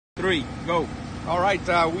3, go. All right,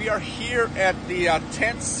 we are here at the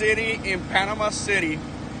Tent City in Panama City.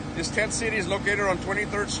 This tent city is located on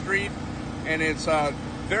 23rd Street, and it's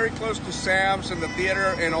very close to Sam's and the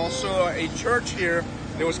theater, and also a church here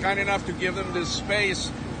that was kind enough to give them this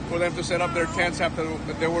space for them to set up their tents after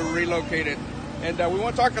they were relocated. And we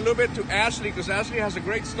want to talk a little bit to Ashley, because Ashley has a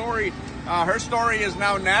great story. Her story is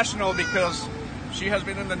now national because she has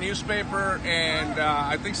been in the newspaper, and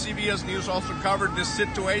I think CBS News also covered this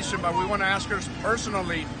situation, but we want to ask her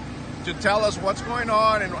personally to tell us what's going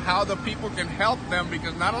on and how the people can help them,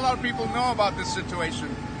 because not a lot of people know about this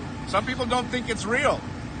situation. Some people don't think it's real,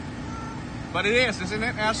 but it is, isn't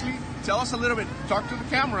it, Ashley? Tell us a little bit, talk to the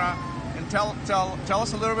camera, and tell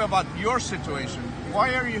us a little bit about your situation.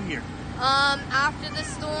 Why are you here? After the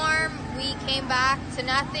storm, we came back to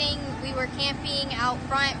nothing. We were camping out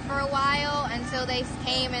front for a while until they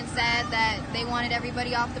came and said that they wanted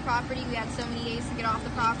everybody off the property. We had so many days to get off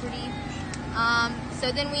the property.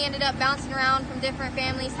 So then we ended up bouncing around from different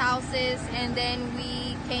families' houses, and then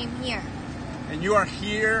we came here. And you are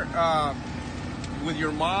here with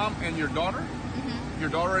your mom and your daughter? Mm-hmm. Your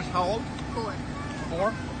daughter is how old? 4.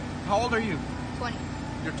 4? How old are you? 20.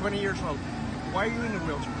 You're 20 years old. Why are you in a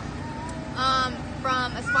wheelchair?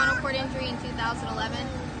 From a spinal cord injury in 2011.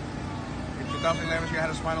 In 2011, you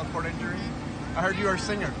had a spinal cord injury? Mm-hmm. I heard you are a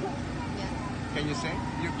singer. Yes. Can you sing?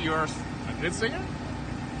 You are a good singer?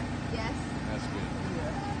 Yes. That's good.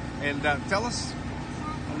 And tell us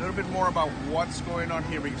a little bit more about what's going on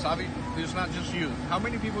here, because obviously it's not just you. How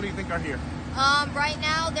many people do you think are here? Right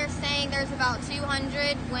now they're saying there's about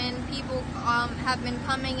 200. When people have been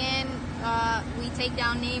coming in, we take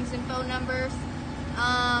down names and phone numbers.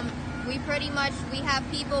 We have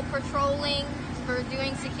people patrolling for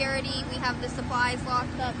doing security. We have the supplies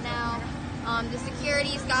locked up now. The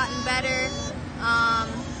security's gotten better.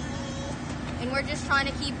 And we're just trying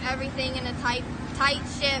to keep everything in a tight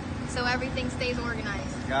ship so everything stays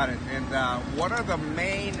organized. Got it. And what are the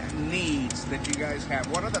main needs that you guys have?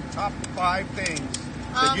 What are the top 5 things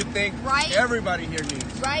that you think everybody here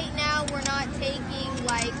needs? Right now, we're not taking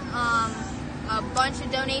like a bunch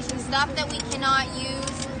of donation stuff that we cannot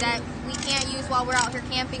use, that we can't use while we're out here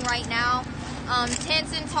camping right now.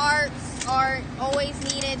 Tents and tarps are always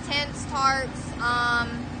needed. Tents, tarps,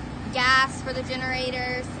 gas for the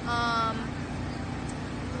generators.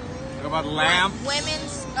 What about lamps?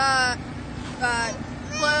 Women's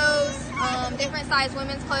clothes, different size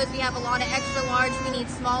women's clothes. We have a lot of extra large. We need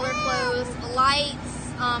smaller clothes,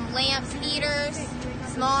 lights, lamps, heaters,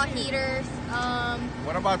 small heaters.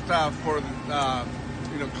 What about for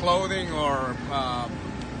clothing or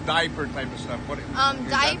diaper type of stuff?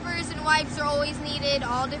 Diapers and wipes are always needed,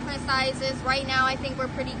 all different sizes. Right now, I think we're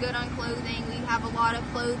pretty good on clothing. We have a lot of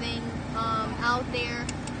clothing out there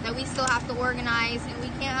that we still have to organize, and we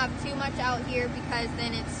can't have too much out here because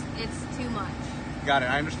then it's too much. Got it.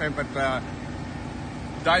 I understand, but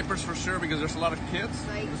diapers for sure, because there's a lot of kids.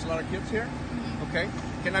 Right. There's a lot of kids here. Mm-hmm. Okay.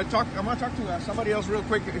 I'm gonna talk to somebody else real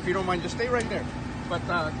quick, if you don't mind. Just stay right there. But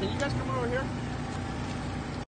can you guys come over here?